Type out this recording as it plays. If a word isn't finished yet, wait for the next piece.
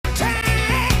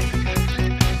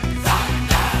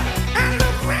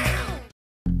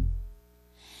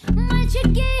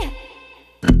Okay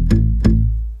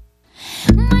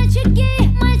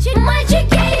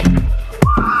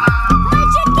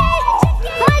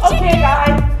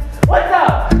guys, what's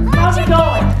up? How's it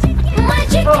going?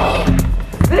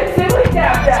 This Simply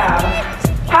Dab Dab.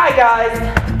 Hi guys.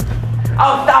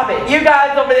 Oh, stop it. You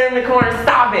guys over there in the corner,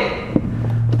 stop it.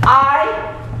 I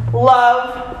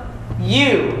love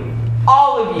you.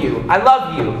 All of you. I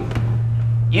love you.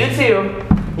 You too.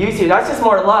 You too. That's just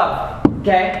more love.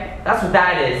 Okay? That's what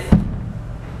that is.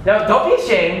 No, don't be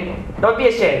ashamed. Don't be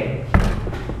ashamed.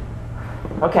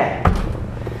 Okay.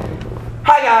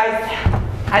 Hi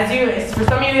guys. For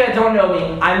some of you that don't know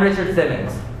me, I'm Richard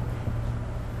Simmons.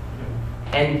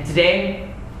 And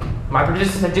today, my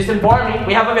producers have just informed me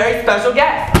we have a very special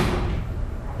guest.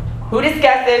 Who this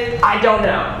guest is, I don't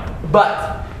know.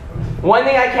 But one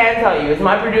thing I can tell you is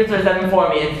my producers have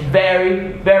informed me it's a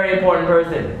very, very important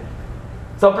person.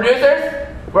 So producers,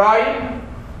 where are you?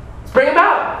 Let's bring him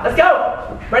out. Let's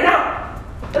go. Right now.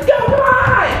 Let's go. Come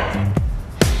on.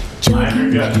 I'm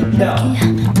your guest. No.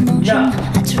 No.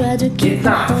 It's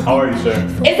not. How are you, sir?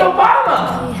 It's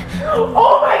Obama.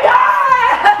 Oh my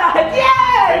God.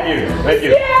 Yes. Thank you. Thank you.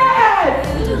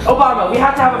 Yes! Obama, we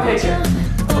have to have a picture.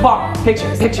 Obama, picture.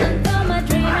 Oh my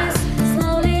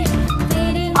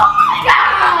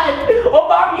God!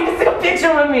 Obama, you just took a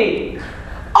picture with me.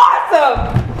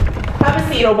 Awesome! Have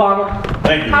a seat, Obama.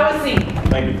 Thank you. Have a seat.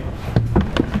 Thank you.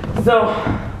 So,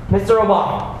 Mr.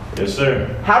 Obama, Yes, sir.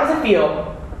 how does it feel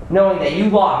knowing that you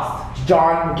lost to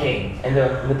John McCain in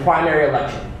the primary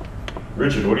election?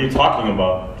 Richard, what are you talking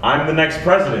about? I'm the next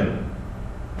president.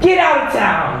 Get out of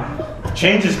town!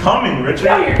 Change is coming, Richard.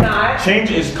 No, you're not.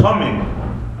 Change is coming.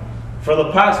 For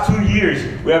the past 2 years,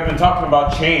 we have been talking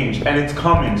about change, and it's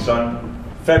coming, son.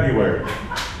 February.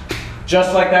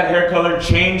 Just like that hair color,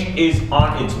 change is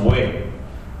on its way.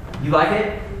 You like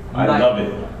it? I love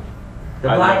it. The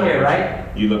I black love it, hair, Richard.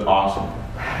 right? You look awesome.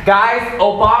 Guys,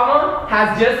 Obama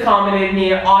has just commented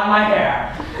me on my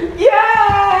hair.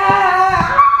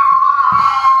 Yeah!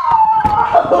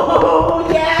 Oh,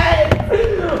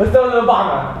 yes! Let's go to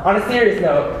Obama. On a serious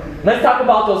note, let's talk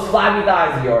about those flabby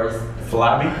thighs of yours.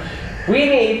 Flabby? We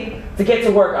need to get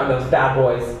to work on those bad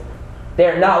boys.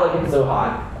 They're not looking so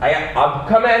hot. I'm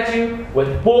coming at you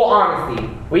with full honesty.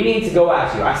 We need to go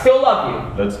at you. I still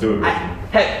love you. Let's do it, Richard.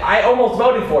 Heck, I almost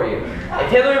voted for you. If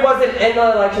Hillary wasn't in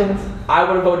the elections, I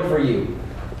would have voted for you.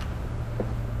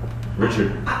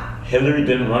 Richard, Hillary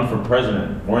didn't run for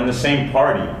president. We're in the same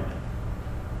party.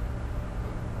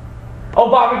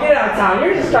 Obama, get out of town.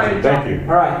 You're just trying to Thank jump. you.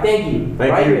 All right, thank you.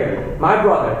 Thank right you. here. My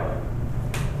brother.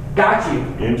 Got you.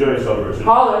 You enjoy yourself, Richard.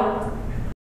 Holler.